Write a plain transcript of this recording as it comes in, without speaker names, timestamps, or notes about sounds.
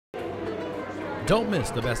Don't miss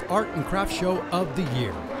the best art and craft show of the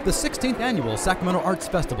year. The 16th Annual Sacramento Arts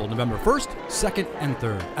Festival, November 1st, 2nd, and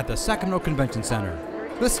 3rd at the Sacramento Convention Center.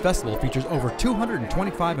 This festival features over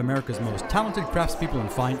 225 America's most talented craftspeople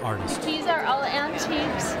and fine artists. These are all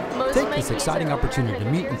antiques. Take this exciting opportunity to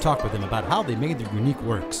meet and talk with them about how they made their unique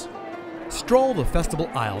works. Stroll the festival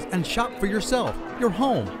aisles and shop for yourself, your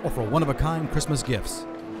home, or for one-of-a-kind Christmas gifts.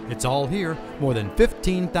 It's all here, more than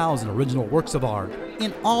 15,000 original works of art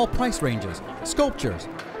in all price ranges, sculptures,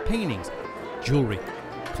 paintings, jewelry,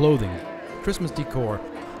 clothing, Christmas decor,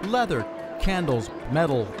 leather, candles,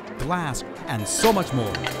 metal, glass, and so much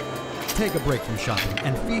more. Take a break from shopping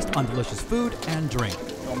and feast on delicious food and drink.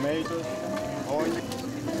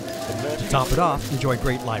 To top it off, enjoy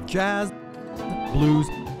great live jazz, blues,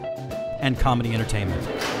 and comedy entertainment.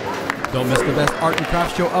 Don't miss the best art and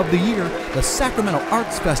craft show of the year, the Sacramento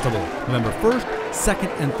Arts Festival, November 1st, 2nd,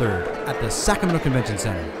 and 3rd at the Sacramento Convention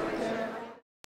Center.